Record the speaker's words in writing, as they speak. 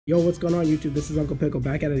Yo, what's going on YouTube? This is Uncle Pickle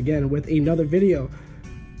back at it again with another video.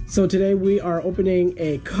 So today we are opening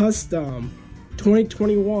a custom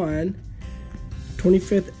 2021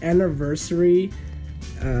 25th anniversary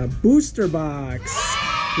booster box.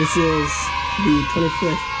 This is the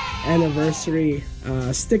 25th anniversary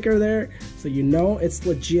sticker there, so you know it's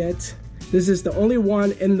legit. This is the only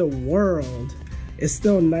one in the world. It's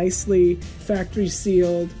still nicely factory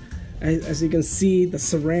sealed. As you can see, the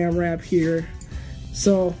saran wrap here.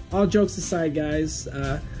 So all jokes aside, guys,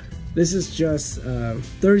 this is just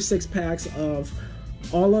 36 packs of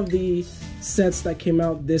all of the sets that came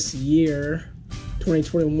out this year,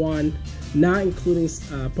 2021, not including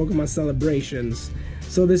Pokemon Celebrations.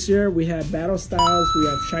 So this year we had Battle Styles, we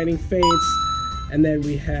have Shining Fates, and then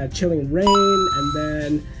we had Chilling Reign, and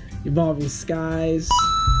then Evolving Skies,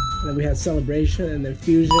 and then we had Celebration, and then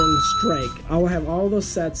Fusion Strike. I will have all those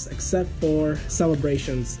sets except for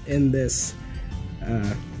Celebrations in this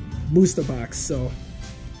booster box. So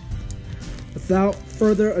without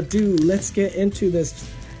further ado, let's get into this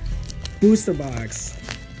booster box.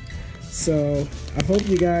 So I hope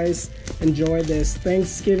you guys enjoy this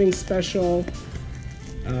Thanksgiving special.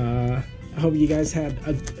 I hope you guys had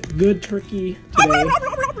a good turkey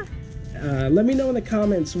today. Let me know in the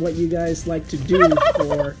comments what you guys like to do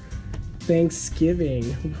for Thanksgiving,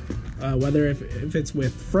 whether if it's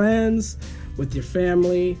with friends, with your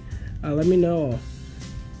family. Let me know.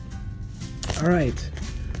 All right,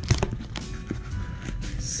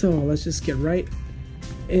 so let's just get right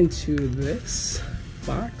into this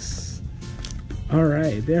box. All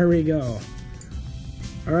right, there we go.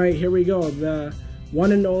 All right, here we go. The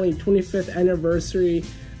one and only 25th anniversary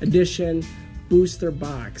edition booster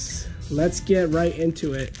box. Let's get right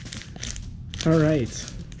into it. All right,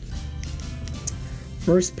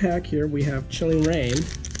 first pack here we have Chilling Reign.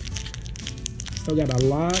 Still got a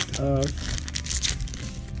lot of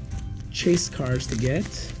chase cards to get.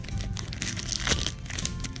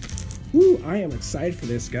 Woo, I am excited for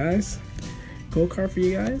this, guys. Gold card for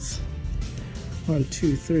you guys. 1,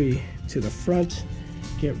 2, 3 to the front.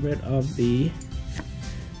 Get rid of the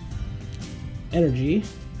energy.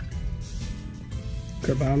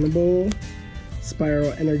 Carbonable,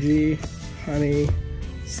 Spiral Energy, Honey,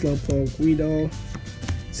 Slowpoke, Weedle.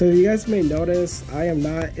 So you guys may notice I am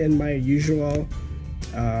not in my usual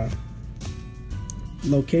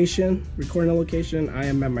recording location. I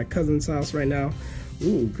am at my cousin's house right now.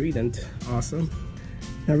 Ooh, Greedent, awesome.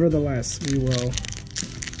 Nevertheless, we will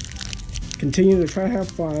continue to try to have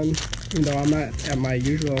fun, even though I'm not at my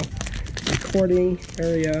usual recording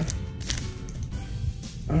area.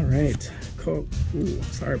 All right, cool. Ooh,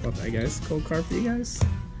 sorry about that, guys. Cold card for you guys.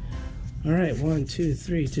 All right, 1, 2,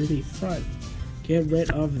 3 to the front. Get rid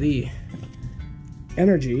of the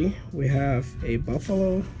energy. We have a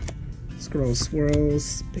Buffalo, Scroll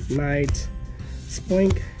Swirls, Ignite,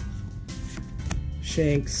 Splink,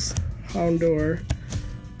 Shanks, Houndour,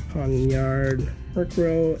 Pawniard,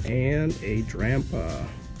 Murkrow, and a Drampa.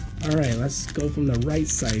 Alright, let's go from the right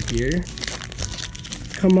side here.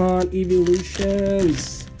 Come on,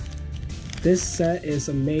 Evolutions! This set is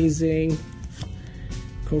amazing.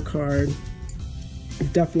 Code card.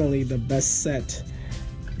 Definitely the best set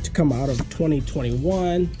to come out of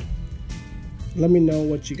 2021. Let me know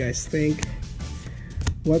what you guys think.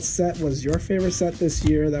 What set was your favorite set this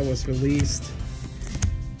year that was released?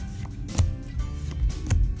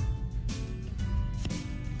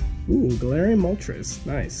 Ooh, Galarian Moltres,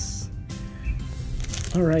 nice.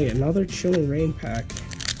 All right, another Chilling Reign pack.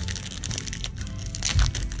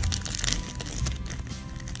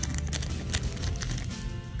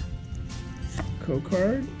 Code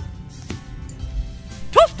card.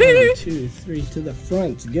 1, 2, 3 to the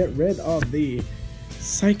front. Get rid of the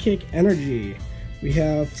Psychic Energy. We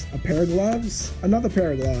have a pair of gloves, another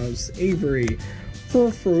pair of gloves, Avery,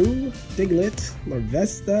 Furfrou, Diglett,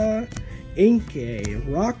 Larvesta, Inkay,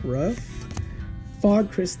 Rockruff,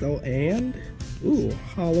 Fog Crystal, and ooh,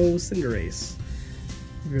 Hollow Cinderace.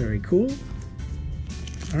 Very cool.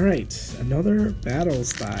 All right, another Battle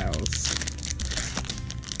Styles.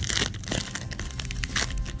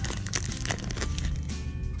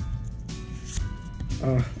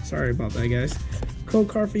 Sorry about that, guys. Code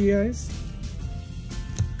card for you guys.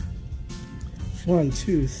 1,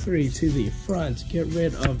 2, 3 to the front. Get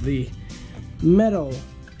rid of the metal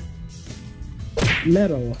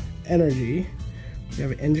energy. We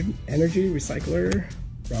have an energy recycler,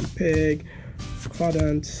 Rumpig,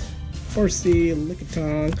 Quadrant, Horsey,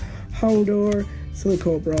 Lickitung, Houndour,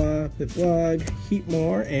 Silicobra, Bitbug,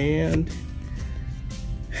 Heatmore, and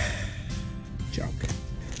junk.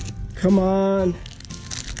 Come on.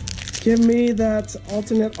 Give me that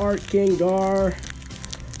alternate art Gengar.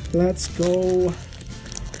 Let's go.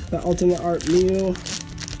 The Ultimate Art Mew.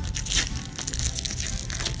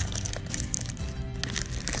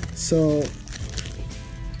 So,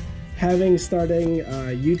 starting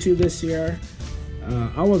YouTube this year,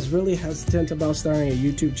 I was really hesitant about starting a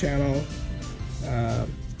YouTube channel,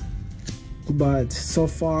 but so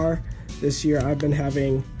far this year I've been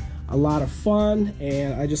having a lot of fun,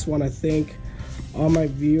 and I just want to thank all my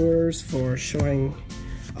viewers for showing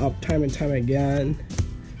up time and time again,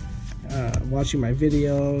 watching my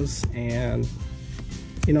videos, and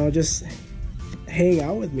you know, just hang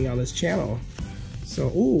out with me on this channel. So,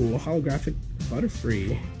 ooh, holographic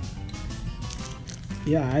Butterfree.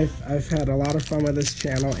 Yeah, I've had a lot of fun with this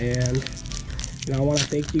channel, and you know, I want to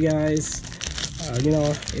thank you guys. You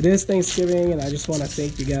know, it is Thanksgiving, and I just want to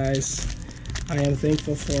thank you guys. I am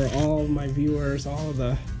thankful for all of my viewers, all of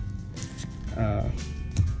the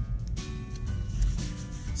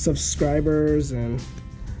subscribers and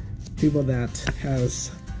people that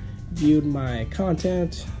has viewed my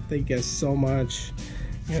content. Thank you guys so much.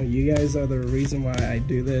 You know, you guys are the reason why I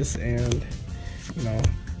do this, and you know,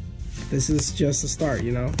 this is just a start.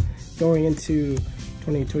 You know, going into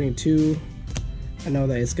 2022, I know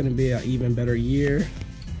that it's going to be an even better year.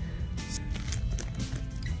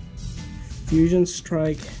 Fusion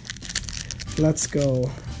Strike, let's go.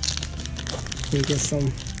 Let me get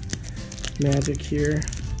some magic here.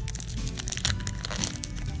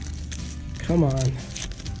 Come on.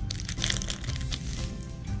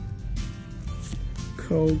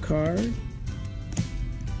 Code card.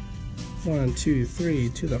 1, 2, 3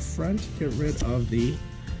 to the front. Get rid of the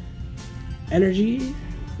energy.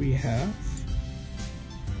 We have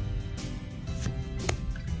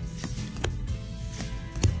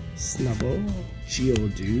Snubble,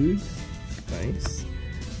 Geodude, nice.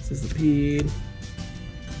 Sizzlipede,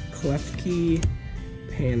 Klefki,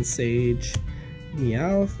 Pansage,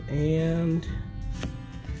 Meowth, and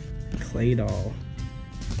Claydol.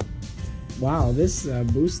 Wow, this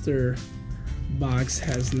booster box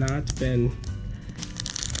has not been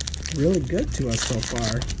really good to us so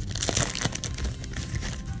far.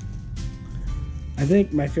 I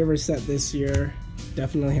think my favorite set this year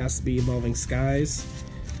definitely has to be Evolving Skies.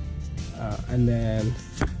 And then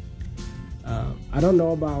I don't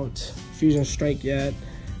know about Fusion Strike yet.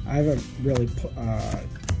 I haven't really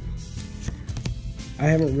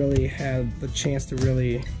had the chance to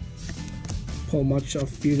really pull much of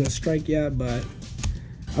Fusion Strike yet, but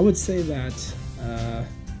I would say that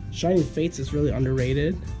Shining Fates is really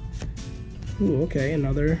underrated. Ooh, okay,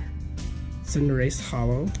 another Cinderace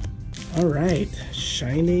Hollow. Alright,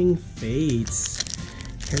 Shining Fates.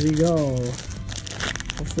 Here we go.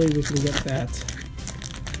 Hopefully we can get that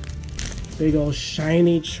big old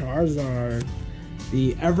shiny Charizard.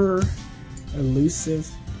 The ever elusive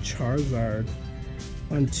Charizard.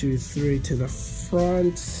 1, 2, 3 to the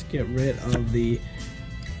front. Get rid of the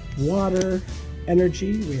water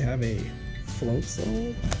energy. We have a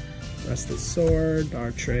Floatzel, Rusted Sword,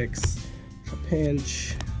 Dartrix,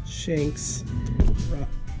 Trapinch, Shinx,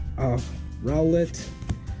 Rowlet,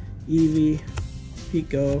 Eevee,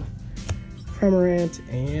 Pico, Cramorant,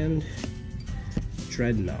 and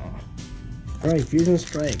Dreadnought. Alright, Fusion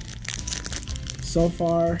Strike. So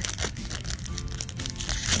far,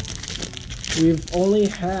 we've only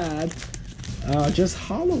had just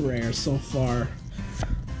Holo Rare so far.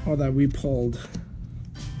 All that we pulled.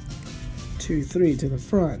 2, 3 to the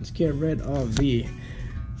front. Get rid of the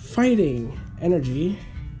fighting energy.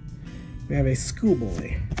 We have a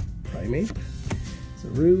Schoolboy, Primate,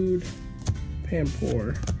 Zarude,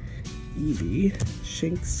 Pampor, Eevee,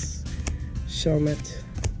 Shinx, Shelmet,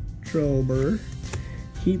 Drillbur,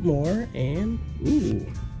 Heatmore, and ooh,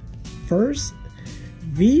 first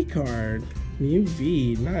V card, Mew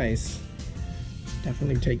V, nice.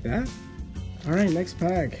 Definitely take that. All right, next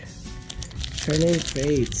pack, Shining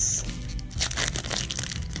Fates.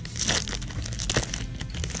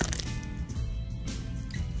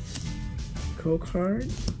 Code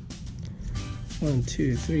card. 1,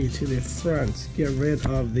 2, 3 to the front. Get rid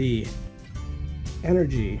of the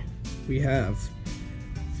energy. We have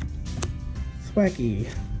Thwackey,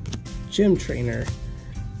 Gym Trainer,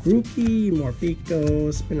 Grookey,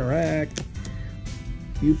 Morpeko, Spinarak,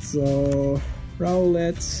 Buizel,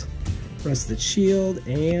 Rowlet, Rusted Shield,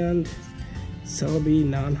 and Celebi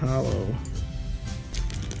non-holo.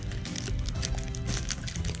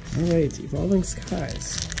 Alright, Evolving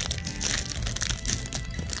Skies.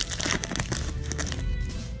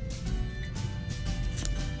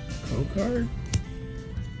 Card.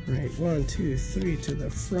 Right, 1, 2, 3 to the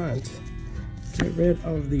front. Get rid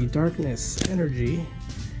of the darkness energy.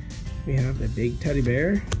 We have the big teddy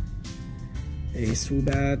bear, a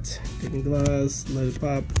Swoobat, Digging Glass,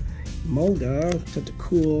 Lillipup, Molga,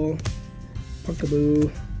 Tentacool,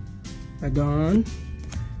 Puckaboo, Agon,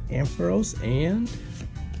 Ampharos, and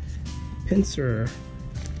Pinsir.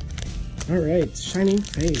 Alright, Shining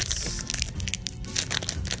Fates.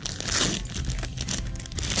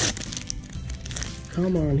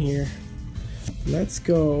 Come on here. Let's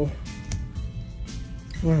go.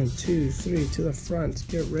 1, 2, 3 to the front.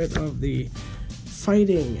 Get rid of the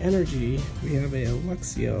fighting energy. We have a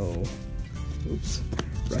Luxio. Oops.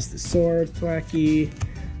 Rusted Sword, Thwackey,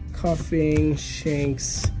 Coughing,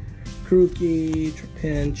 Shanks, Grookey,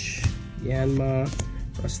 Trapinch, Yanma,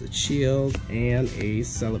 Rusted Shield, and a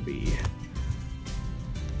Celebi.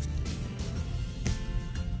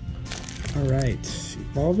 Alright,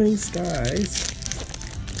 Evolving Skies.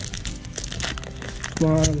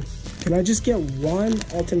 Come on. Can I just get one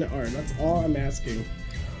alternate art? That's all I'm asking.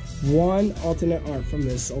 One alternate art from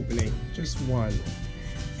this opening. Just one.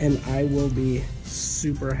 And I will be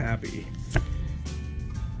super happy.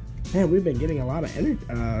 Man, we've been getting a lot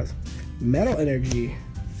of metal energy.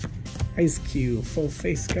 Ice Cube, Full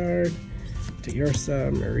Face Guard,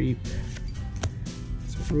 Tayursa, Mareep,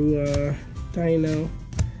 Zorua, Dino,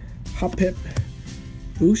 Hoppip,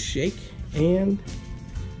 Boost Shake, and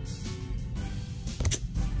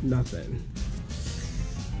nothing.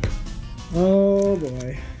 Oh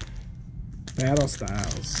boy. Battle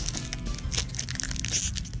Styles.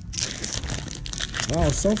 Wow,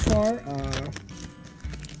 so far,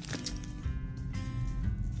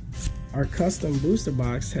 our custom booster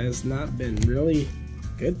box has not been really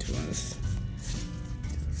good to us.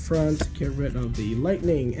 Front, get rid of the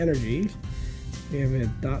lightning energy. We have a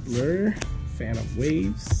Dottler, Fan of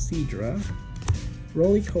Waves, Seadra,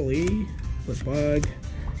 Roly-Poly, Flipbug,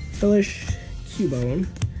 Philish, Cubone,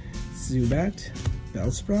 Zubat,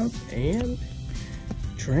 Bellsprout, and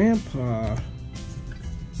Trampa.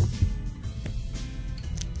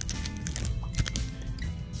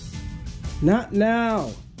 Not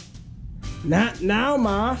now! Not now,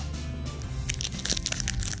 Ma!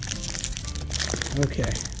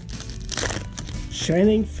 Okay.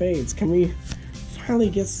 Shining Fates. Can we finally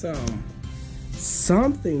get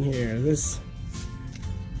something here? This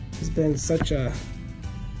has been such a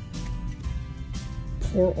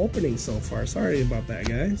poor opening so far. Sorry about that,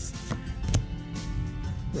 guys.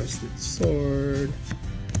 Rusted Sword,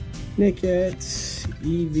 Nickit,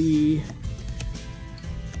 Eevee,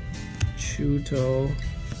 Chuto,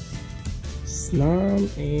 Snom,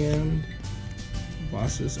 and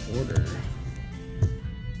Boss's Order.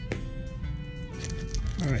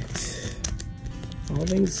 Alright.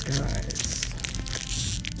 Evolving Skies.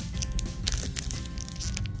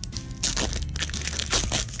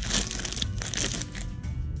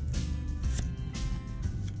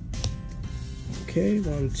 Okay,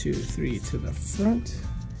 1, 2, 3 to the front.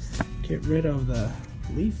 Get rid of the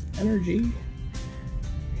leaf energy.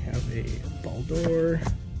 We have a Baldor,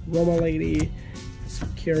 Roma Lady,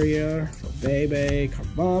 Sukiria, Bebe,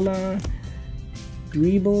 Carvana,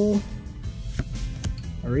 Dweeble,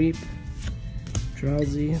 Mareep,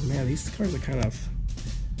 Drowsy. Man, these cards are kind of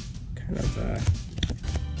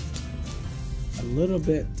a little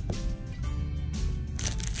bit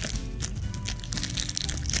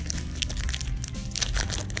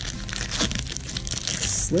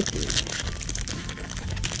slippery.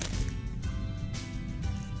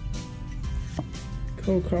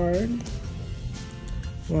 Co-card.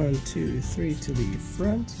 1, 2, 3 to the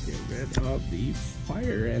front. Get rid of the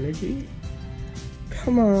fire energy.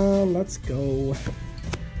 Come on, let's go.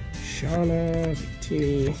 Shauna,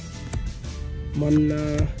 Victini,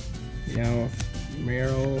 Munna, Meowth,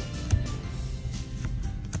 Meryl,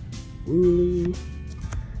 Wooloo,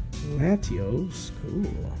 Latios,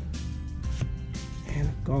 cool, and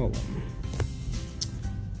a Golem.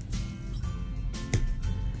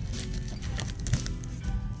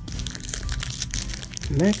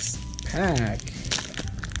 Next pack.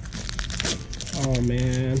 Oh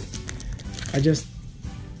man, I just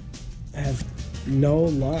have no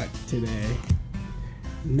luck today.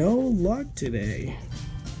 No luck today.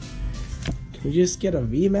 Can you just get a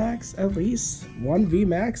VMAX at least? One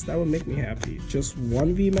VMAX? That would make me happy. Just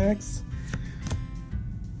one VMAX.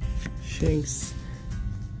 Shanks,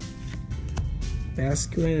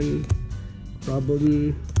 Basculin,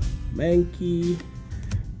 Rublin, Mankey,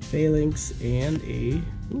 Phalanx, and a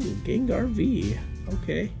Gengar V.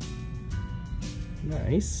 Okay.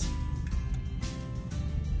 Nice.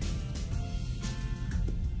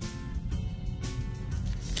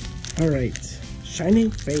 Alright.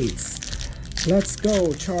 Shining Fates. Let's go,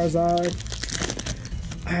 Charizard.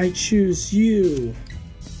 I choose you.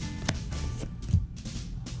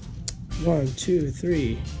 1, 2,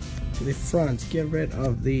 3 to the front. Get rid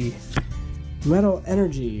of the metal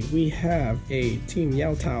energy. We have a Team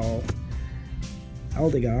Yao Tao,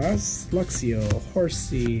 Eldegoss, Luxio,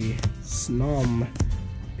 Horsea, Snom,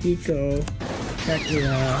 Pico,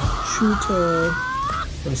 Cacnea, Chuto,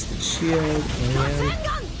 Rusted Shield, and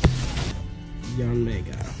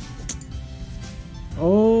Yanmega.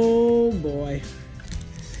 Oh boy.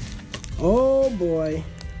 Oh boy.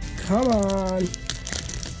 Come on.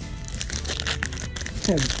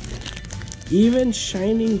 Even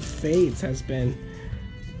Shining Fates has been,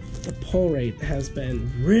 the pull rate has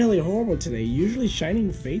been really horrible today. Usually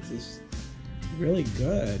Shining Fates is really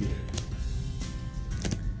good.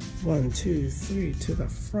 1, 2, 3 to the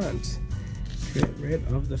front. Get rid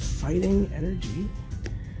of the fighting energy.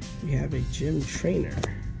 We have a gym trainer,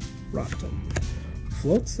 Rotom,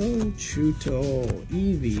 Floatzel, Chuto,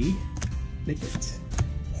 Eevee, Nickit,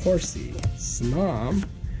 Horsea, Snom,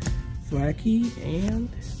 Thwackey, and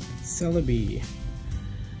Celebi.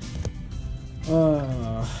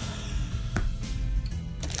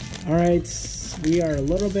 Alright, we are a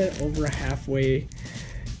little bit over halfway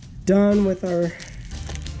done with our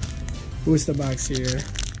booster box here.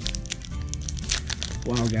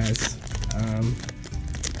 Wow, guys.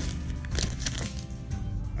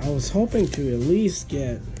 I was hoping to at least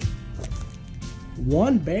get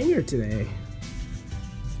one banger today.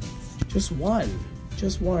 Just one.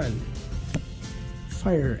 Just one.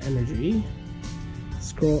 Fire energy.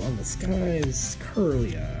 Scroll of the Skies.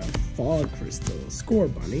 Kirlia. Fog Crystal.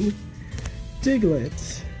 Scorbunny.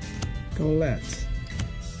 Diglett. Golett.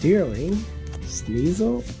 Deerling.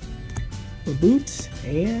 Sneasel. Reboot.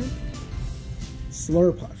 And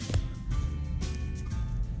Slurpuff.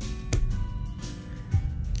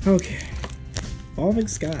 Okay. Evolving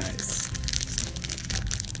Skies.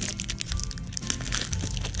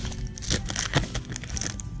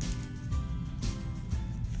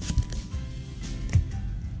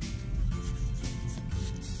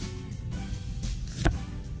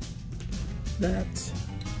 That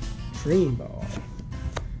Dream Ball,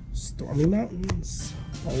 Stormy Mountains,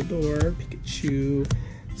 Aldor, Pikachu,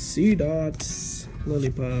 Seedot,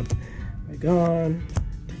 Lillipup, Megon,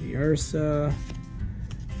 Teddiursa,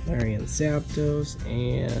 Larian Zapdos,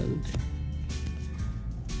 and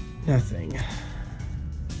nothing.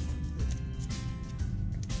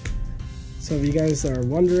 So if you guys are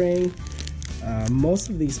wondering, most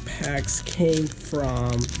of these packs came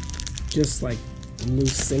from just like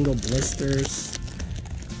loose single blisters.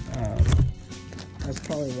 That's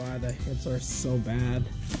probably why the hits are so bad.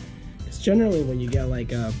 It's generally when you get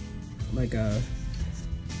like a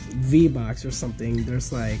V box or something,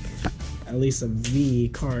 there's like at least a V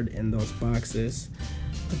card in those boxes.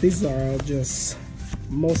 But these are all just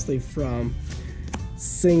mostly from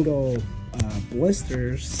single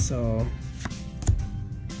blisters, so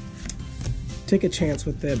take a chance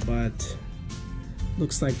with it, but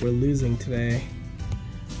looks like we're losing today.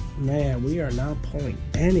 Man, we are not pulling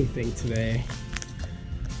anything today.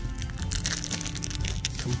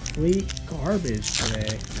 Complete garbage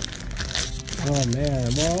today. Oh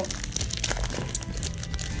man, well,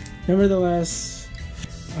 nevertheless,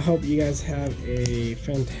 I hope you guys have a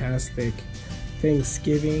fantastic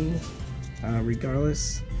Thanksgiving.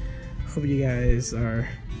 Regardless, hope you guys are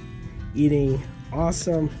eating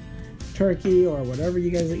awesome turkey or whatever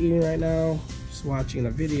you guys are eating right now. Just watching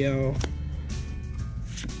a video,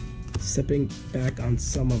 sipping back on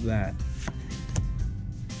some of that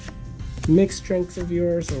mixed drinks of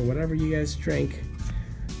yours or whatever you guys drink.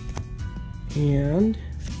 And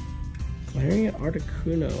Galarian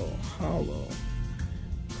Articuno Hollow.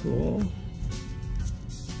 Cool.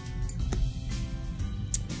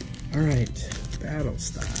 Alright, Battle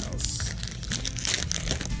Styles.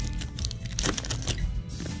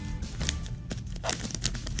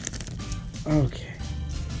 Okay.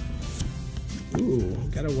 Ooh,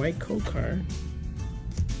 got a white code card.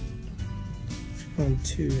 1,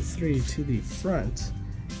 2, 3 to the front.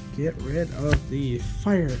 Get rid of the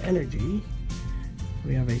fire energy.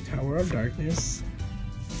 We have a Tower of Darkness,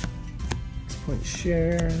 Point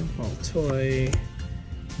Share, Baltoy,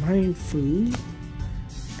 Mindfu,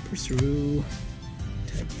 Pursuit,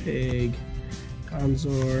 Tepig,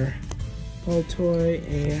 Gonzor, Baltoy,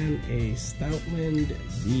 and a Stoutland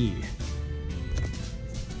V.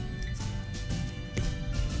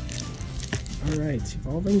 Alright,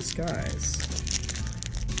 Evolving Skies.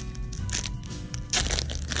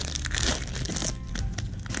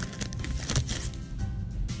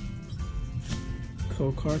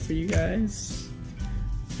 Code card for you guys.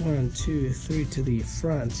 1, 2, 3 to the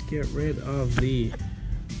front. Get rid of the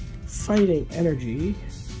fighting energy.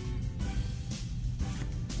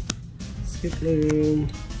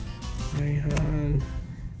 Skiploom, Raihan,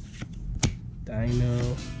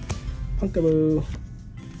 Dino, Punkaboo,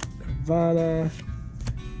 Carvana,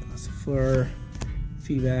 Gossifleur,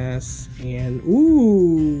 Feebas, and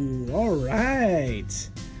ooh, alright,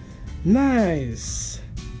 nice,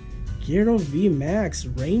 Gyarados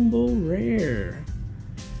VMAX Rainbow Rare.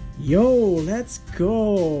 Yo, let's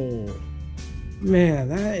go. Man,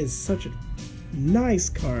 that is such a nice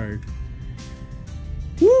card.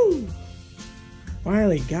 Woo!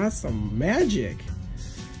 Finally got some magic.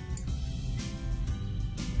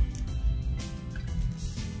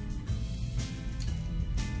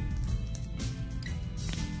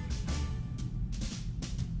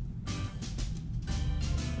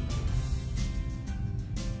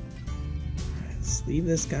 Let's leave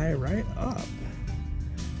this guy right up.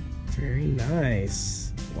 Very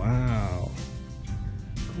nice. Wow.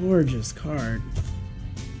 Gorgeous card.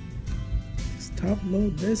 Let's top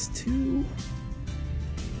load this too.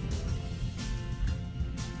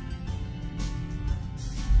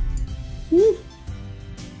 Woo!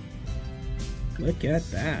 Look at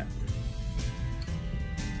that.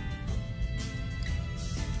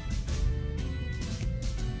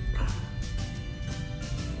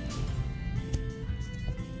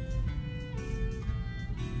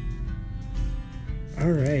 All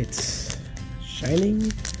right, Shining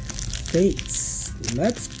Fates.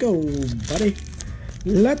 Let's go, buddy.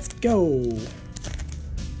 Let's go.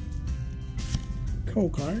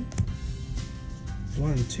 Cold card.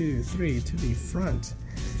 1, 2, 3 to the front.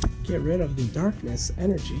 Get rid of the darkness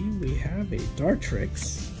energy. We have a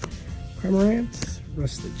Dartrix, Cramorant,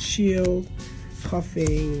 Rusted Shield,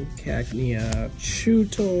 Puffing, Cacnea,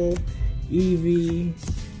 Chewtle, Eevee,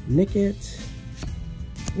 Nickit.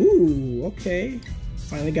 Ooh, okay.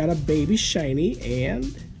 Finally got a baby shiny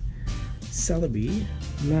and Celebi.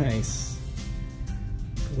 Nice.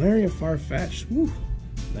 Galarian Farfetch. Woo,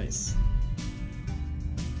 nice.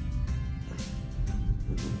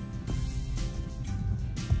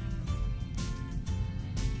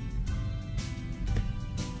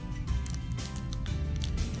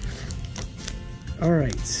 All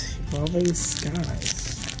right, Evolving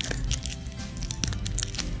Skies.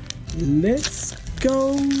 Let's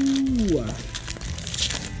go.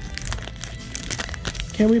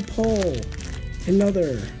 Can we pull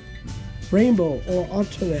another rainbow or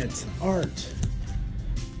alternate art?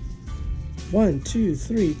 1, 2,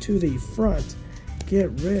 3 to the front.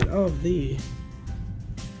 Get rid of the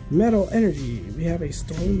metal energy. We have a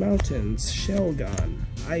Stone Mountains, Shelgon,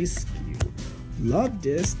 Ice Cube, Love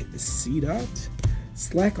Disc, Seedot,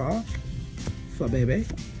 Slack Off, Flabebe,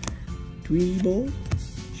 Dweeble,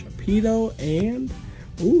 Sharpedo, and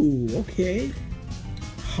ooh, okay,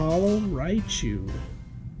 Hollow Raichu.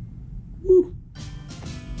 Woo.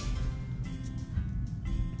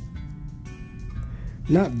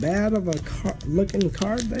 Not bad of a looking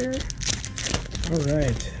card there.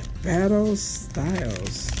 Alright, Battle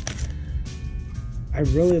Styles. I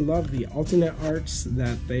really love the alternate arts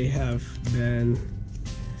that they have been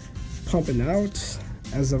pumping out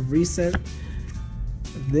as of recent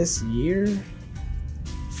this year.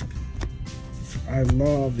 I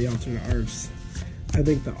love the alternate arts. I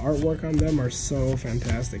think the artwork on them are so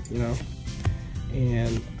fantastic, you know.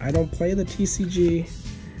 And I don't play the TCG.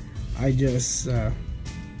 I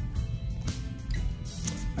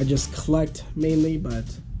just collect mainly, but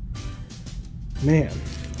man,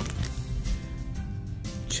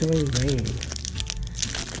 Chilling Reign.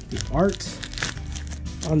 The art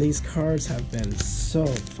on these cards have been so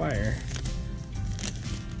fire.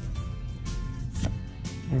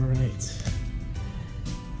 All right.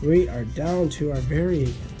 We are down to our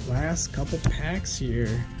very last couple packs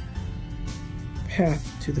here.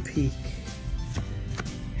 Path to the Peak.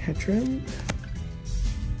 Heatran.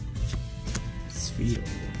 Spheal.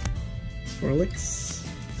 Swirlix.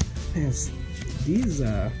 Man,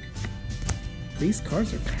 these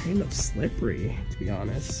cards are kind of slippery, to be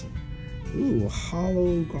honest. Ooh,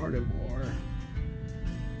 Hollow Gardevoir.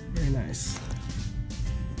 Very nice.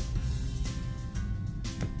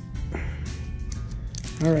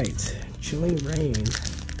 All right, Chilling Reign.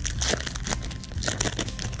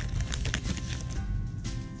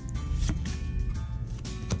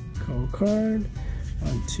 Cold card.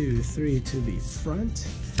 1, 2, 3 to the front.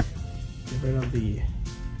 Get rid of the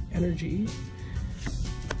energy.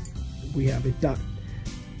 We have a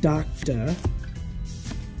Doctor,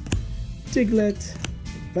 Diglett,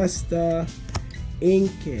 Vesta,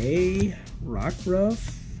 Inkay,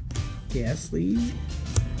 Rockruff, Ghastly,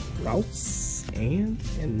 Routes, and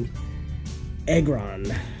an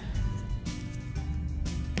Aggron.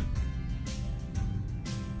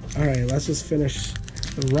 Alright, let's just finish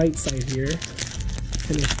the right side here.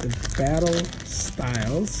 Finish the battle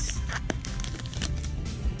styles.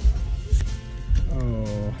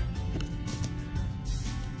 Oh.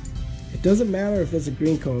 It doesn't matter if it's a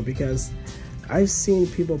green code because I've seen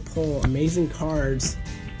people pull amazing cards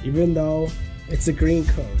even though it's a green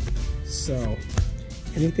code. So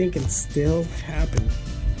anything can still happen.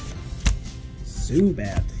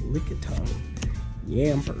 Zubat, Lickitung,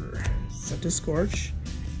 Yamper, Centiskorch,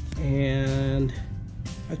 and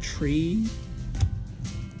a tree.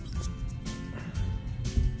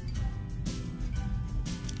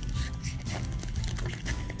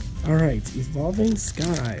 Alright, Evolving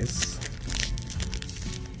Skies.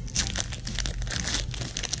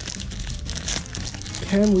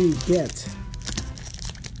 Can we get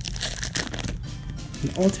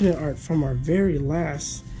an alternate art from our very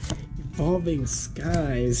last Evolving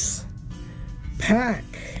Skies pack?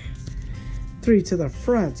 3 to the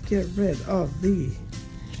front, get rid of the...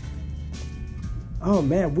 Oh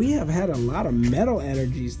man, we have had a lot of metal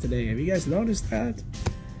energies today. Have you guys noticed that?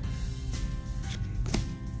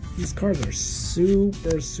 These cards are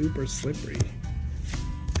super slippery.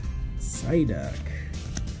 Psyduck,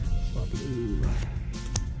 Babu,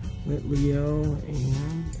 Litleo,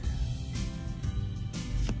 and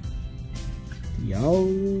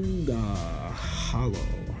Dialga Hollow.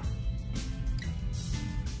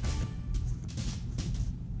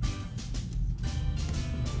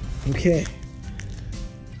 Okay,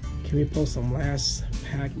 can we pull some last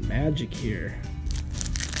pack magic here?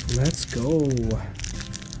 Let's go.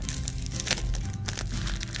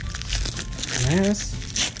 Last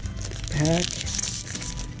pack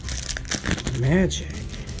magic.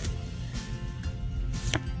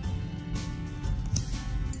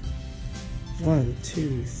 One,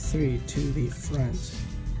 two, three to the front.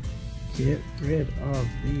 Get rid of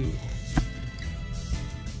the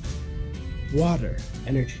water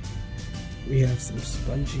energy. We have some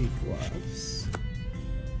spongy gloves.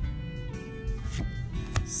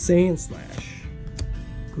 Saiyan Slash,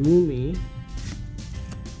 Gloomy,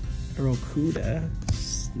 Aerocuda,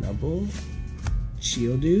 Snubble,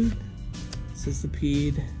 Geodude,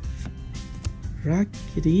 Sizzlipede,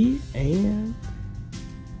 Rockety, and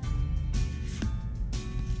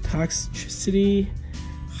Toxtricity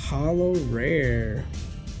Hollow Rare.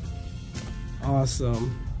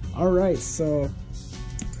 Awesome. Alright, so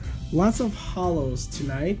lots of hollows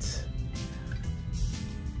tonight.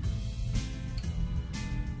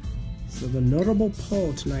 So the notable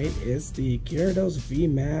pull tonight is the Gyarados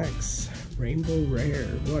VMAX Rainbow Rare.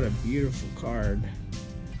 What a beautiful card.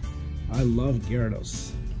 I love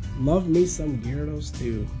Gyarados. Love me some Gyarados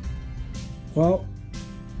too. Well,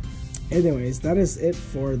 anyways, that is it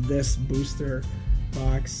for this booster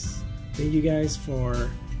box. Thank you guys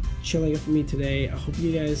for chilling with me today. I hope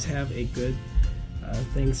you guys have a good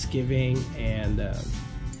Thanksgiving, and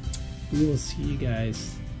we will see you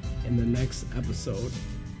guys in the next episode.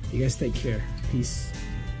 You guys take care. Peace.